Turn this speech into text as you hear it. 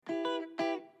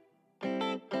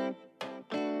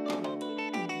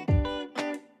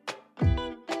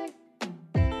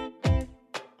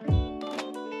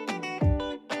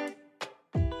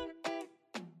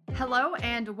Hello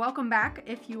and welcome back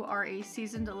if you are a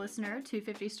seasoned listener to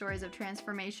 50 Stories of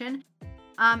Transformation.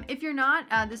 If you're not,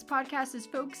 this podcast is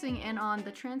focusing in on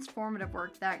the transformative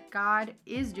work that God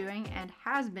is doing and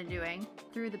has been doing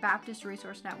through the Baptist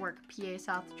Resource Network, PA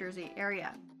South Jersey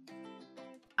area.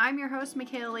 I'm your host,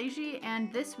 Michaela Leahy,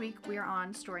 and this week we are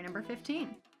on story number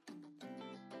 15.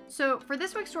 So for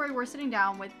this week's story, we're sitting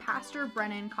down with Pastor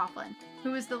Brennan Coughlin,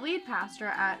 who is the lead pastor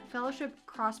at Fellowship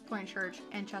Crosspoint Church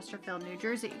in Chesterfield, New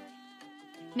Jersey.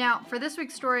 Now, for this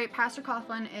week's story, Pastor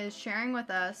Coughlin is sharing with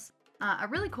us a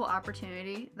really cool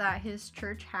opportunity that his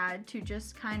church had to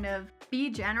just kind of be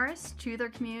generous to their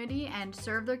community and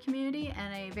serve their community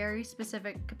in a very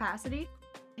specific capacity.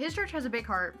 His church has a big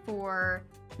heart for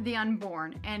the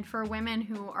unborn and for women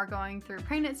who are going through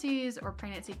pregnancies or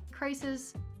pregnancy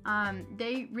crisis.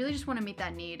 They really just want to meet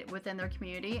that need within their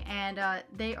community, and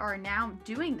they are now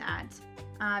doing that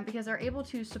because they're able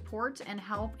to support and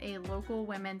help a local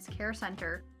women's care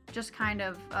center just kind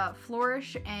of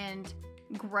flourish and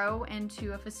grow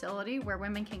into a facility where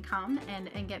women can come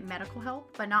and get medical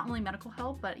help, but not only medical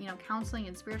help, but counseling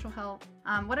and spiritual help,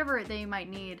 whatever they might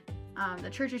need. The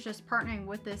church is just partnering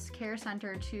with this care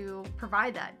center to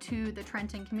provide that to the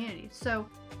Trenton community. So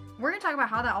we're going to talk about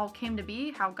how that all came to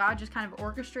be, how God just kind of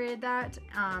orchestrated that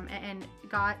and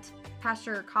got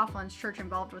Pastor Coughlin's church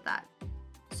involved with that.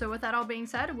 So with that all being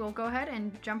said, we'll go ahead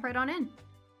and jump right on in.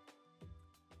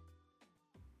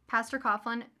 Pastor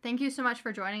Coughlin, thank you so much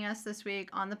for joining us this week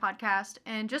on the podcast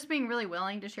and just being really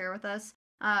willing to share with us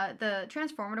the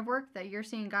transformative work that you're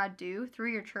seeing God do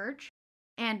through your church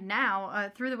and now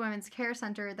through the Women's Care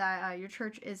Center that your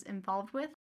church is involved with.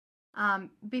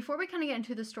 Before we kind of get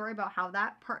into the story about how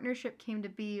that partnership came to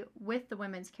be with the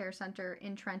Women's Care Center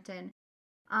in Trenton,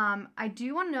 I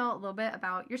do want to know a little bit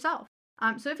about yourself.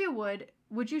 So if you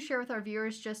would you share with our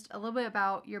viewers just a little bit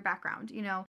about your background,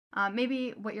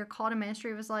 maybe what your call to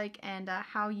ministry was like and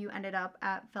how you ended up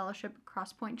at Fellowship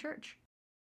Crosspoint Church?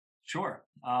 Sure.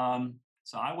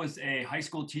 So I was a high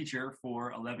school teacher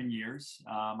for 11 years.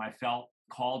 I felt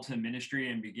called to ministry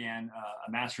and began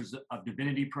a Master's of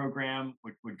Divinity program,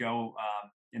 which would go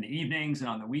in the evenings and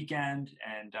on the weekend.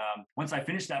 And once I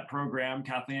finished that program,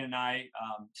 Kathleen and I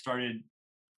started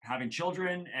having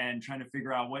children and trying to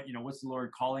figure out what's the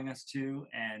Lord calling us to.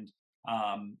 And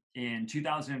in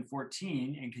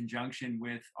 2014, in conjunction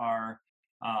with our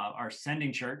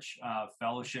sending church,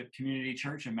 Fellowship Community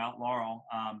Church in Mount Laurel,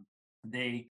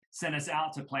 they sent us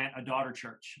out to plant a daughter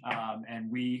church.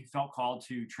 And we felt called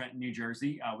to Trenton, New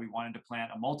Jersey. We wanted to plant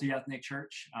a multi-ethnic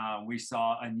church. We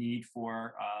saw a need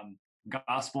for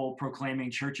gospel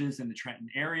proclaiming churches in the Trenton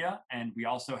area. And we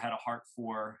also had a heart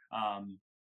for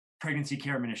pregnancy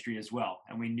care ministry as well.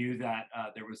 And we knew that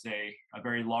there was a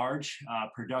very large,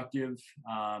 productive,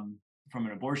 from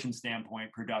an abortion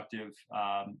standpoint, productive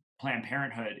Planned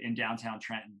Parenthood in downtown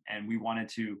Trenton. And we wanted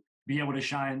to be able to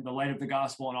shine the light of the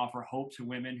gospel and offer hope to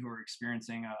women who are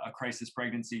experiencing a crisis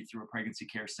pregnancy through a pregnancy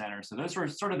care center. So those were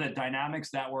sort of the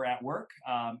dynamics that were at work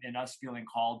in us feeling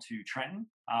called to Trenton.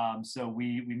 So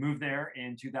we moved there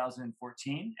in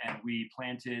 2014 and we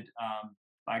planted,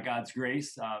 by God's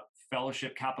grace,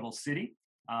 Fellowship Capital City.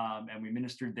 And we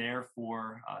ministered there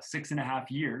for 6.5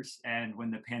 years. And when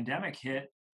the pandemic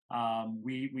hit,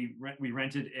 we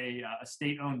rented a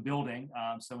state-owned building.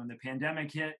 So when the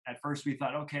pandemic hit, at first we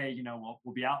thought, okay,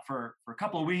 we'll be out for a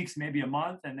couple of weeks, maybe a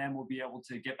month, and then we'll be able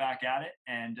to get back at it.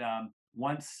 And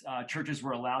once churches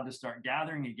were allowed to start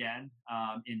gathering again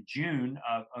in June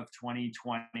of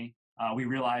 2020, we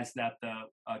realized that the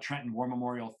Trenton War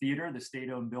Memorial Theater, the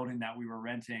state-owned building that we were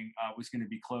renting, was going to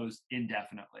be closed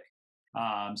indefinitely.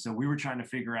 So we were trying to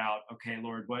figure out, okay,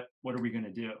 Lord, what are we going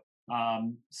to do?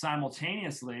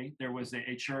 Simultaneously, there was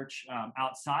a church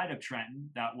outside of Trenton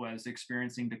that was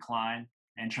experiencing decline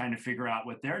and trying to figure out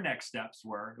what their next steps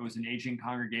were. It was an aging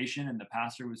congregation and the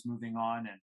pastor was moving on.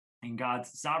 And in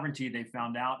God's sovereignty, they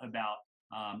found out about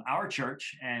our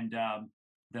church. And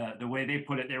the way they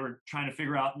put it, they were trying to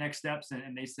figure out next steps.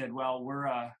 And they said, well, we're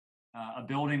a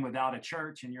building without a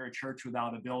church and you're a church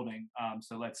without a building.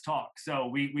 So let's talk. So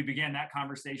we began that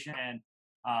conversation. And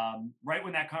right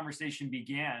when that conversation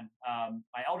began,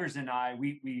 my elders and I,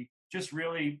 we just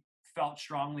really felt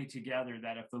strongly together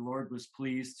that if the Lord was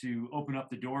pleased to open up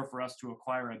the door for us to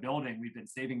acquire a building, we've been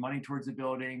saving money towards a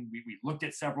building. We looked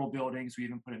at several buildings. We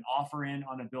even put an offer in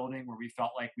on a building where we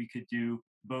felt like we could do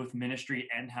both ministry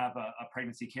and have a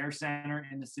pregnancy care center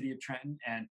in the city of Trenton.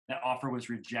 And that offer was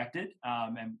rejected.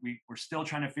 And we were still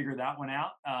trying to figure that one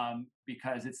out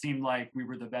because it seemed like we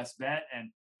were the best bet and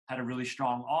had a really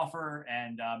strong offer,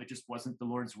 and it just wasn't the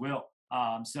Lord's will.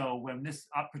 So when this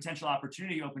potential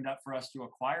opportunity opened up for us to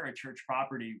acquire a church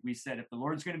property, we said, if the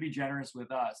Lord's going to be generous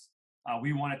with us,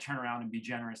 we want to turn around and be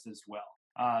generous as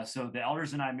well. So the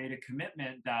elders and I made a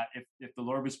commitment that if the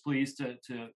Lord was pleased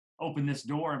to open this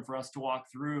door and for us to walk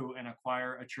through and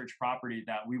acquire a church property,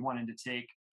 that we wanted to take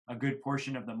a good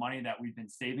portion of the money that we've been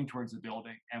saving towards the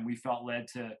building, and we felt led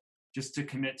to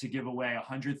commit to give away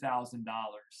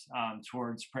 $100,000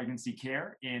 towards pregnancy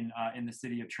care in the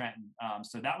city of Trenton.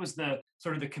 So that was the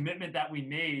sort of the commitment that we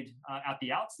made at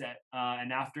the outset.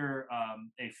 And after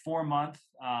a 4-month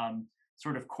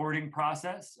sort of courting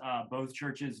process, both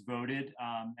churches voted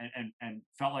and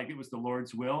felt like it was the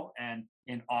Lord's will. And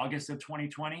in August of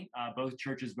 2020, both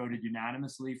churches voted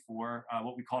unanimously for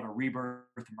what we called a rebirth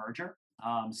merger.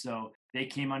 So they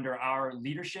came under our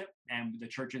leadership, and the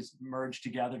churches merged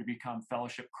together to become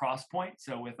Fellowship Crosspoint.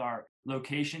 So with our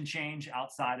location change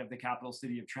outside of the capital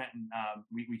city of Trenton,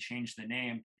 we changed the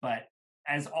name. But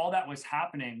as all that was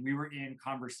happening, we were in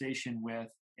conversation with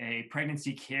a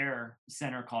pregnancy care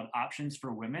center called Options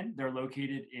for Women. They're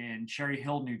located in Cherry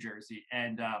Hill, New Jersey.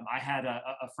 And I had a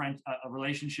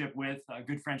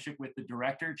good friendship with the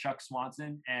director, Chuck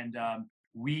Swanson. And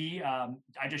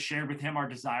I just shared with him our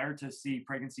desire to see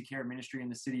pregnancy care ministry in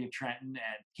the city of Trenton.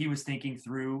 And he was thinking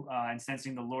through and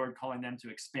sensing the Lord calling them to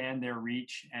expand their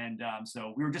reach. And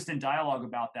so we were just in dialogue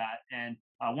about that. And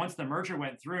once the merger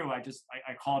went through, I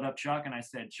called up Chuck and I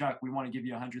said, Chuck, we want to give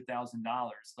you $100,000.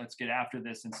 Let's get after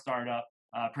this and start up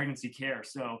pregnancy care.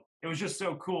 So it was just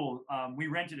so cool. We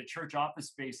rented a church office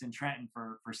space in Trenton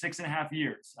for 6.5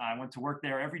 years. I went to work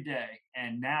there every day.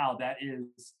 And now that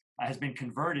has been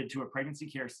converted to a pregnancy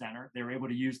care center. They were able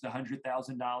to use the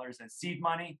 $100,000 as seed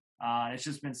money. It's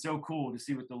just been so cool to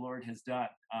see what the Lord has done.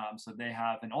 So they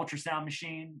have an ultrasound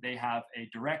machine. They have a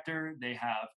director. They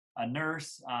have a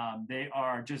nurse. They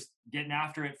are just getting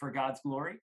after it for God's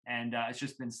glory. And it's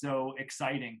just been so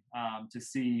exciting to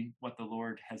see what the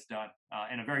Lord has done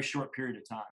in a very short period of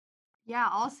time. Yeah,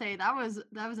 I'll say that was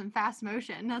in fast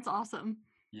motion. That's awesome.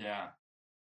 Yeah.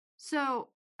 So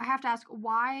I have to ask,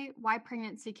 why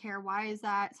pregnancy care? Why is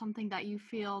that something that you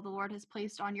feel the Lord has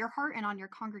placed on your heart and on your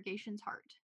congregation's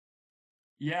heart?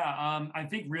 Yeah, I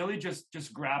think really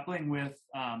just grappling with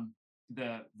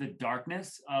the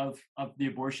darkness of the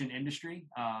abortion industry,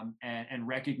 and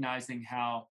recognizing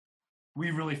how we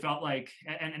really felt like,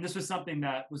 and this was something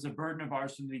that was a burden of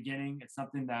ours from the beginning. It's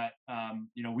something that,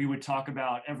 we would talk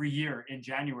about every year in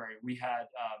January. We had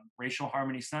Racial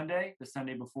Harmony Sunday, the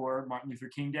Sunday before Martin Luther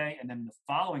King Day. And then the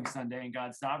following Sunday in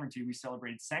God's sovereignty, we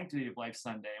celebrated Sanctity of Life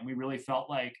Sunday. And we really felt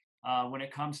like when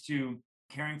it comes to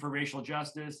caring for racial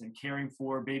justice and caring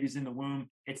for babies in the womb,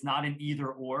 it's not an either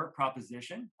or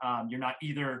proposition. You're not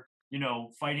either,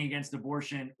 fighting against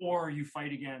abortion or you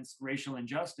fight against racial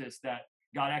injustice, that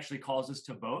God actually calls us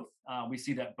to both. We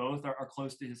see that both are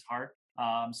close to his heart.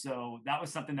 So that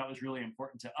was something that was really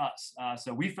important to us.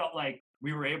 So we felt like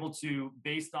we were able to,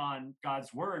 based on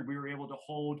God's word, we were able to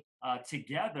hold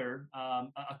together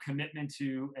a commitment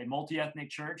to a multi-ethnic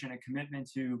church and a commitment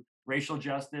to racial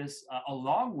justice,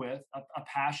 along with a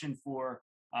passion for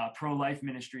pro-life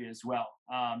ministry as well.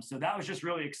 So that was just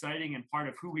really exciting and part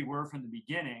of who we were from the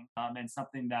beginning, and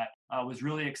something that was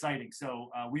really exciting. So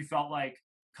we felt like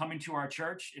coming to our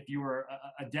church, if you were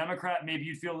a Democrat, maybe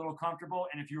you'd feel a little comfortable.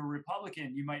 And if you were a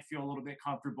Republican, you might feel a little bit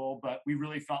comfortable. But we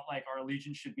really felt like our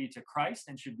allegiance should be to Christ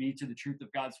and should be to the truth of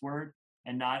God's word,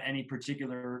 and not any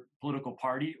particular political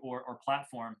party or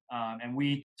platform. And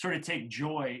we sort of take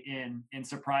joy in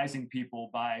surprising people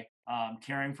by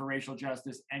caring for racial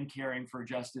justice and caring for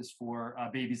justice for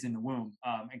babies in the womb,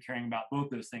 and caring about both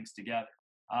those things together.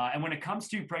 And when it comes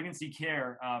to pregnancy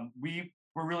care,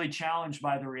 we're really challenged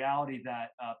by the reality that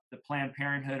the Planned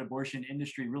Parenthood abortion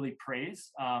industry really preys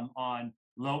on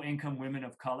low-income women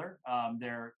of color.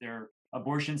 Their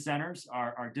abortion centers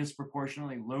are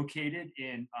disproportionately located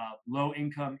in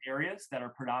low-income areas that are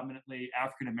predominantly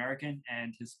African American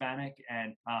and Hispanic,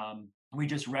 and we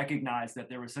just recognized that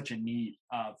there was such a need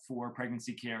for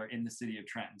pregnancy care in the city of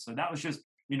Trenton. So that was just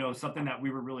something that we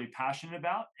were really passionate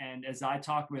about. And as I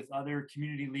talked with other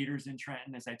community leaders in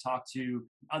Trenton, as I talked to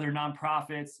other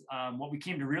nonprofits, what we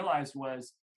came to realize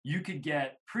was you could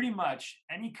get pretty much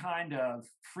any kind of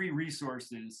free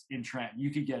resources in Trenton.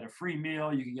 You could get a free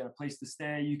meal, you could get a place to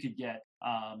stay, you could get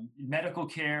medical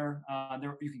care,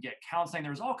 you could get counseling.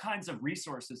 There's all kinds of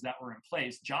resources that were in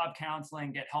place, job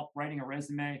counseling, get help writing a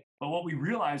resume. But what we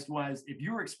realized was if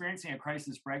you were experiencing a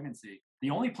crisis pregnancy,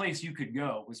 the only place you could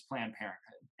go was Planned Parenthood.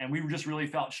 And we just really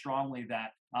felt strongly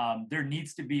that there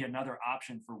needs to be another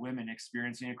option for women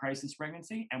experiencing a crisis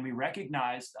pregnancy. And we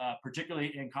recognized,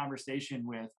 particularly in conversation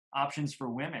with Options for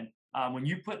Women, when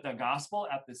you put the gospel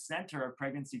at the center of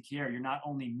pregnancy care, you're not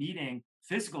only meeting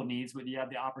physical needs, but you have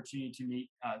the opportunity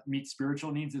to meet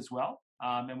spiritual needs as well.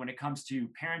 And when it comes to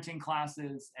parenting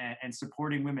classes and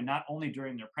supporting women, not only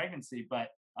during their pregnancy, but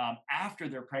after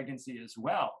their pregnancy as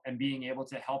well, and being able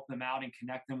to help them out and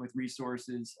connect them with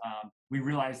resources, we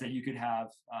realized that you could have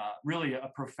really a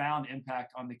profound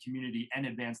impact on the community and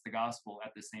advance the gospel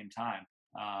at the same time.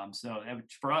 So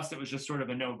for us, it was just sort of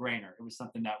a no-brainer. It was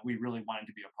something that we really wanted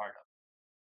to be a part of.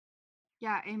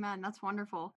 Yeah, amen. That's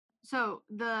wonderful. So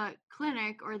the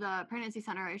clinic, or the pregnancy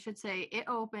center, I should say, it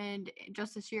opened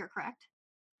just this year, correct?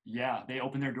 Yeah, they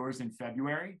opened their doors in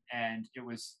February, and it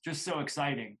was just so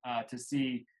exciting to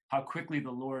see how quickly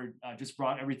the Lord just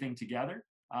brought everything together.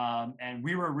 And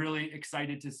we were really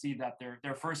excited to see that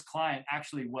their first client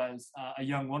actually was a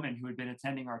young woman who had been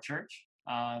attending our church.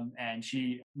 And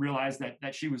she realized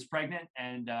that she was pregnant,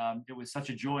 and it was such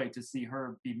a joy to see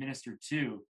her be ministered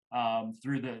to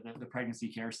through the pregnancy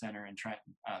care center in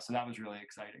Trenton. So that was really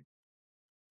exciting.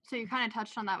 So you kind of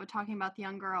touched on that with talking about the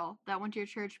young girl that went to your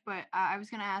church, but I was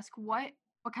going to ask, what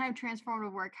kind of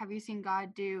transformative work have you seen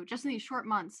God do just in these short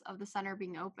months of the center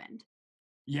being opened?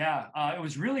 Yeah, it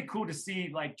was really cool to see,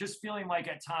 like, just feeling like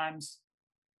at times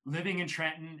living in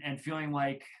Trenton and feeling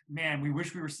like, man, we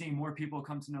wish we were seeing more people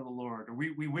come to know the Lord, or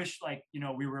we wish, like,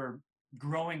 we were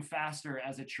growing faster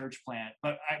as a church plant.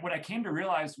 But what I came to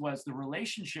realize was the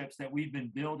relationships that we've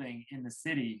been building in the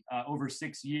city over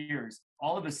 6 years,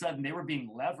 all of a sudden they were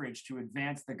being leveraged to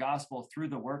advance the gospel through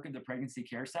the work of the Pregnancy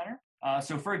Care Center.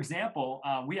 So for example,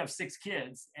 we have 6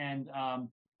 kids, and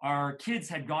our kids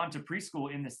had gone to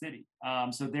preschool in the city.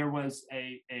 So there was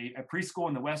a preschool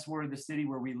in the west ward of the city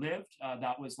where we lived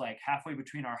that was like halfway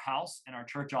between our house and our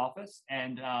church office.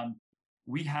 And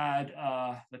we had,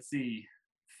 let's see,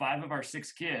 5 of our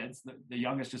 6 kids, the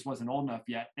youngest just wasn't old enough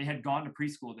yet, they had gone to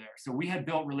preschool there. So we had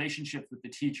built relationships with the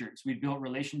teachers. We built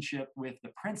relationship with the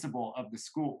principal of the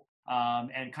school,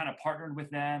 and kind of partnered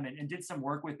with them and did some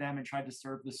work with them and tried to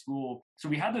serve the school. So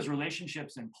we had those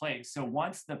relationships in place. So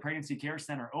once the Pregnancy Care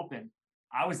Center opened,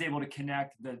 I was able to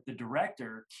connect the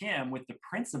director, Kim, with the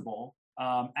principal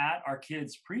at our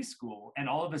kids' preschool. And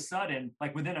all of a sudden,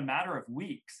 like within a matter of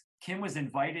weeks, Kim was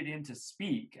invited in to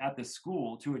speak at the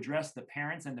school to address the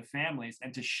parents and the families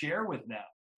and to share with them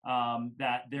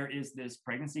that there is this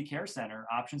pregnancy care center,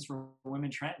 Options for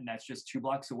Women Trenton, that's just 2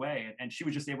 blocks away. And she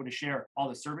was just able to share all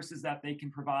the services that they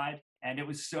can provide. And it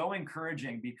was so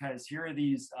encouraging because here are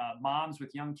these moms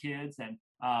with young kids, and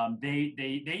they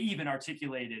even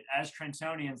articulated, as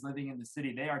Trentonians living in the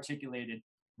city, they articulated,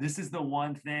 this is the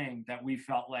one thing that we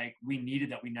felt like we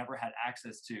needed that we never had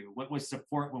access to. What was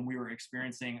support when we were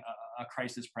experiencing a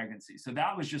crisis pregnancy? So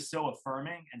that was just so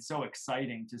affirming and so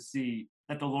exciting to see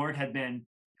that the Lord had been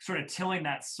sort of tilling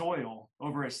that soil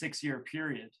over a 6-year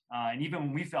period. And even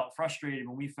when we felt frustrated,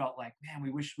 when we felt like, man, we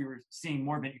wish we were seeing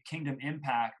more of a kingdom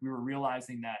impact, we were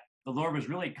realizing that the Lord was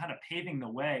really kind of paving the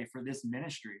way for this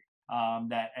ministry.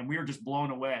 And we were just blown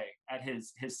away at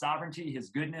his sovereignty, his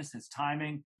goodness, his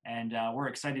timing. And we're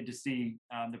excited to see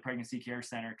the Pregnancy Care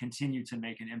Center continue to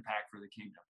make an impact for the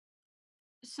kingdom.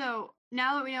 So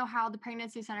now that we know how the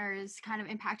pregnancy center is kind of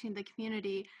impacting the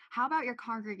community, how about your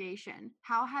congregation?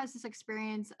 How has this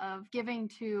experience of giving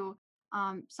to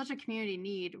such a community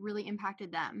need really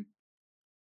impacted them?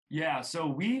 Yeah, so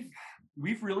we've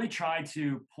really tried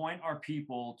to point our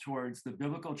people towards the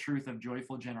biblical truth of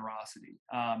joyful generosity.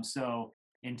 So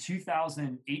in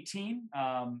 2018,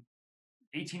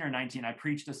 18 or 19, I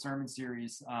preached a sermon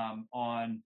series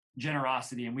on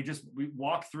generosity, and we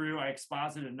walked through, I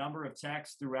exposited a number of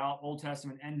texts throughout Old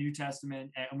Testament and New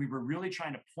Testament, and we were really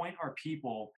trying to point our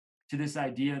people to this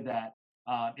idea that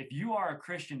if you are a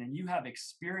Christian and you have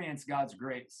experienced God's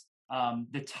grace,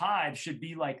 the tithe should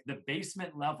be like the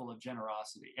basement level of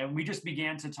generosity. And we just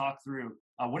began to talk through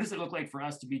what does it look like for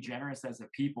us to be generous as a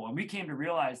people? And we came to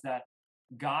realize that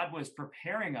God was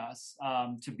preparing us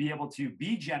to be able to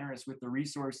be generous with the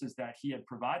resources that he had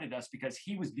provided us because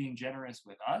he was being generous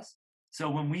with us. So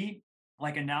when we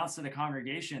announced to the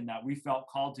congregation that we felt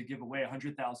called to give away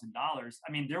 $100,000,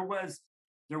 I mean, there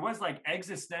was like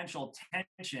existential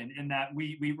tension in that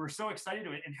we were so excited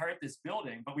to inherit this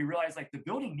building, but we realized like the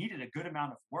building needed a good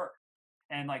amount of work.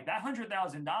 And like that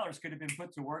 $100,000 could have been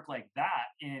put to work like that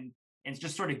in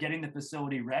just sort of getting the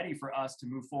facility ready for us to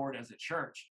move forward as a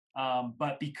church.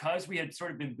 But because we had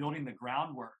sort of been building the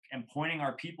groundwork and pointing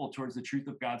our people towards the truth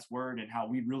of God's word and how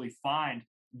we really find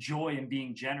joy in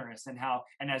being generous, and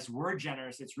as we're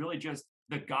generous, it's really just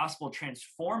the gospel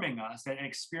transforming us and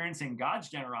experiencing God's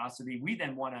generosity. We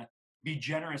then want to be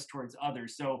generous towards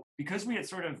others. So because we had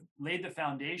sort of laid the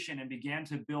foundation and began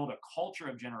to build a culture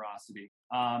of generosity,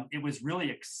 it was really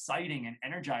exciting and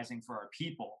energizing for our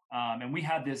people. And we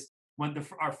had this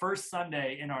our first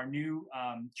Sunday in our new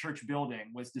church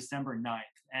building was December 9th.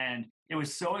 And it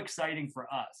was so exciting for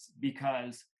us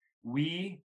because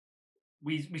we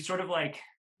sort of like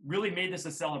really made this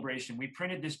a celebration. We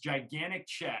printed this gigantic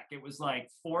check. It was like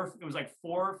 4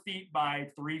 feet by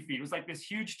 3 feet. It was like this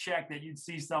huge check that you'd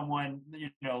see someone,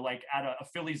 like at a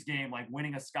Phillies game, like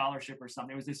winning a scholarship or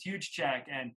something. It was this huge check.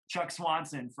 And Chuck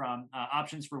Swanson from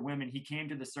Options for Women, he came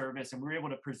to the service and we were able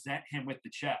to present him with the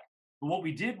check. But what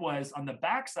we did was on the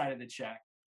back side of the check,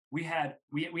 we had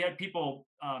people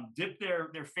dip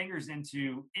their fingers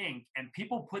into ink, and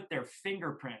people put their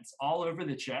fingerprints all over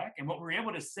the check. And what we were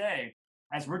able to say,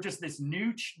 as we're just this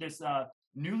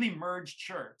newly merged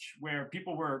church where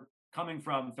people were coming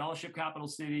from Fellowship Capital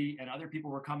City and other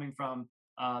people were coming from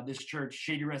this church,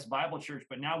 Shady Rest Bible Church,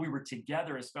 but now we were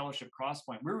together as Fellowship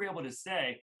Crosspoint. We were able to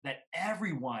say that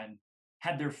everyone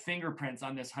had their fingerprints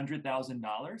on this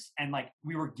 $100,000, and like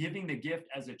we were giving the gift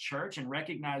as a church and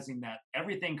recognizing that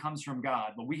everything comes from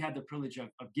God, but we had the privilege of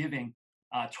giving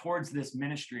towards this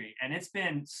ministry. And it's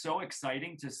been so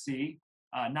exciting to see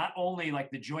not only like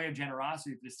the joy of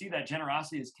generosity, but to see that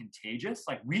generosity is contagious.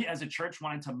 Like we as a church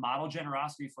wanted to model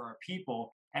generosity for our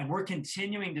people, and we're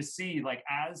continuing to see, like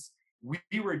as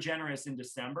we were generous in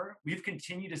December, we've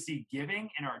continued to see giving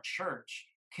in our church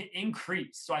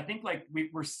increase. So I think like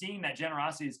we're seeing that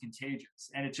generosity is contagious,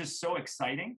 and it's just so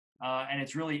exciting, and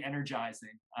it's really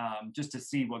energizing just to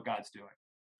see what God's doing.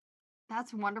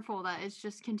 That's wonderful that it's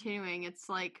just continuing. It's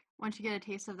like once you get a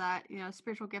taste of that,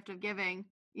 spiritual gift of giving,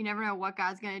 you never know what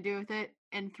God's going to do with it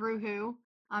and through who,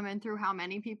 and through how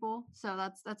many people. So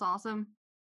that's awesome.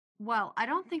 Well, I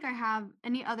don't think I have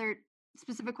any other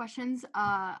specific questions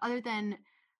other than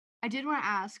I did want to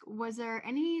ask, was there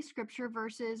any scripture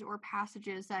verses or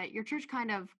passages that your church kind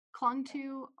of clung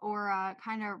to or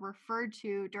kind of referred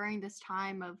to during this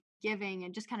time of giving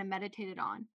and just kind of meditated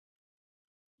on?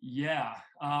 Yeah,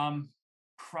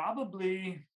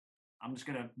 probably. I'm just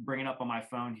going to bring it up on my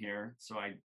phone here so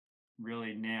I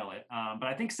really nail it. But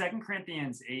I think 2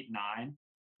 Corinthians 8:9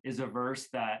 is a verse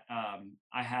that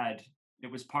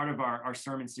it was part of our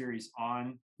sermon series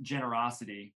on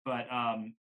generosity, but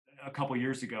a couple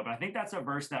years ago. But I think that's a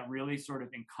verse that really sort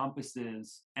of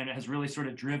encompasses and has really sort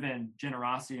of driven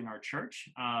generosity in our church.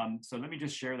 So let me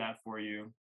just share that for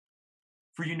you.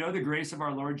 For you know the grace of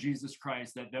our Lord Jesus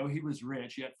Christ, that though he was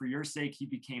rich, yet for your sake he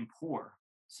became poor,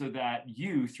 so that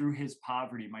you through his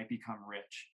poverty might become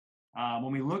rich.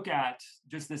 When we look at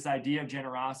just this idea of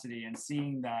generosity and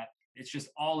seeing that it's just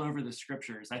all over the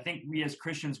scriptures, I think we as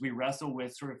Christians, we wrestle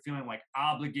with sort of feeling like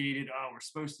obligated. Oh, we're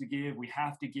supposed to give, we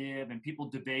have to give. And people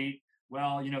debate,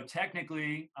 well,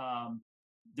 technically,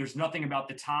 there's nothing about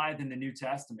the tithe in the New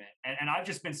Testament. And I've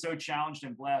just been so challenged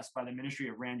and blessed by the ministry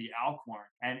of Randy Alcorn.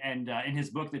 And in his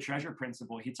book, The Treasure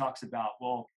Principle, he talks about,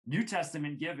 well, New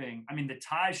Testament giving, I mean, the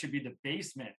tithe should be the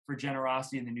basement for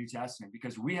generosity in the New Testament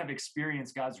because we have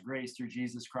experienced God's grace through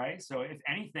Jesus Christ. So if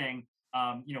anything,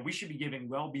 we should be giving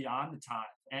well beyond the tithe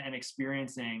and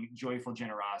experiencing joyful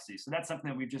generosity. So that's something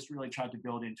that we've just really tried to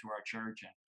build into our church,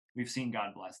 and we've seen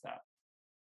God bless that.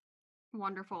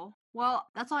 Wonderful. Well,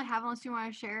 that's all I have unless you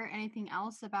want to share anything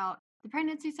else about the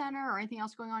pregnancy center or anything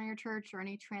else going on in your church or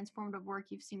any transformative work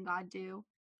you've seen God do.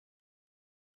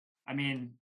 I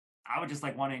mean, I would just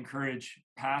want to encourage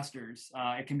pastors.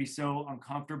 It can be so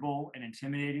uncomfortable and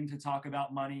intimidating to talk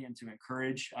about money and to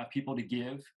encourage people to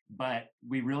give, but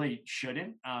we really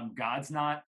shouldn't. God's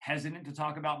not hesitant to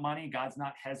talk about money. God's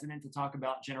not hesitant to talk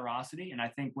about generosity. And I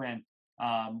think when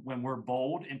we're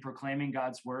bold in proclaiming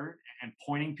God's word and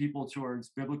pointing people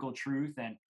towards biblical truth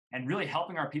and really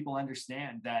helping our people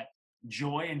understand that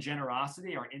joy and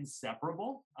generosity are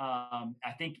inseparable.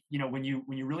 I think, when you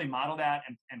really model that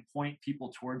and point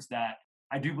people towards that,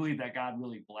 I do believe that God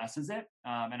really blesses it.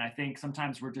 And I think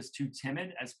sometimes we're just too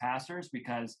timid as pastors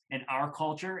because in our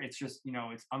culture, it's just,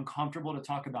 it's uncomfortable to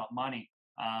talk about money.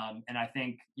 And I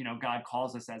think, God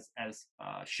calls us as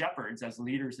shepherds, as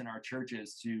leaders in our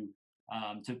churches to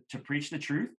preach the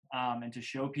truth and to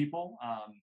show people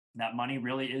that money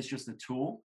really is just a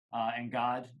tool. And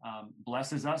God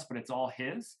blesses us, but it's all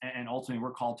his. And ultimately,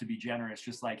 we're called to be generous,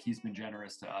 just like he's been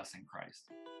generous to us in Christ.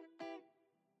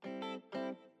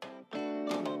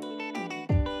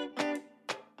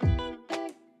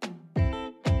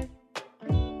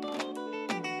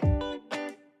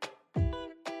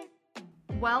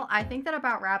 Well, I think that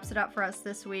about wraps it up for us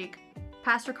this week.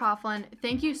 Pastor Coughlin,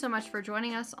 thank you so much for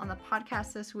joining us on the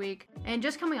podcast this week. and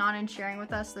just coming on and sharing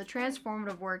with us the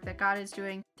transformative work that God is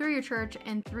doing through your church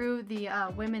and through the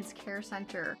Women's Care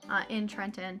Center in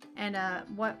Trenton, and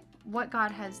what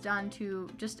God has done to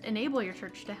just enable your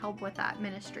church to help with that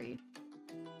ministry.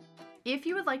 If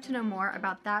you would like to know more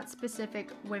about that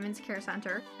specific Women's Care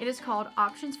Center, it is called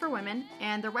Options for Women,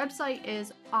 and their website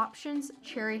is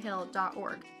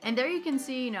optionscherryhill.org. And there you can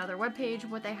see, their webpage,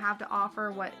 what they have to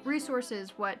offer, what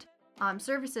resources, what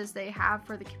services they have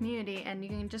for the community, and you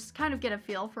can just kind of get a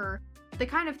feel for the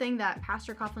kind of thing that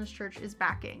Pastor Coughlin's church is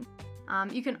backing.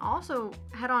 You can also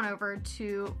head on over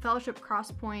to Fellowship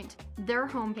Crosspoint, their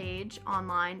homepage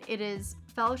online. It is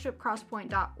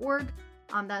fellowshipcrosspoint.org.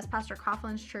 That's Pastor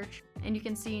Coughlin's church, and you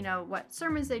can see, what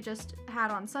sermons they just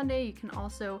had on Sunday. You can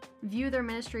also view their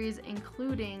ministries,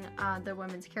 including the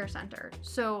Women's Care Center.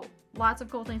 So lots of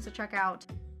cool things to check out.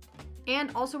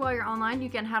 And also, while you're online, you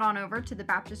can head on over to the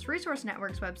Baptist Resource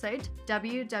Network's website,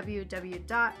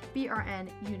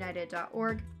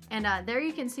 www.brnunited.org. And there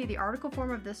you can see the article form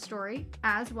of this story,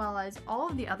 as well as all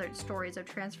of the other stories of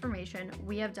transformation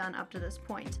we have done up to this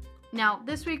point. Now,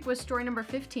 this week was story number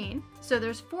 15, so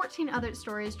there's 14 other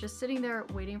stories just sitting there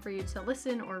waiting for you to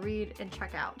listen or read and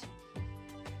check out.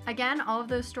 Again, all of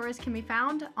those stories can be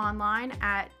found online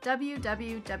at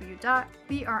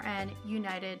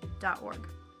www.brnunited.org.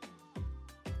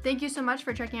 Thank you so much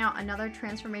for checking out another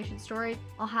transformation story.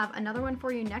 I'll have another one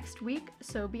for you next week,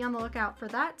 so be on the lookout for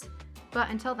that. But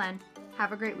until then,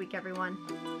 have a great week, everyone.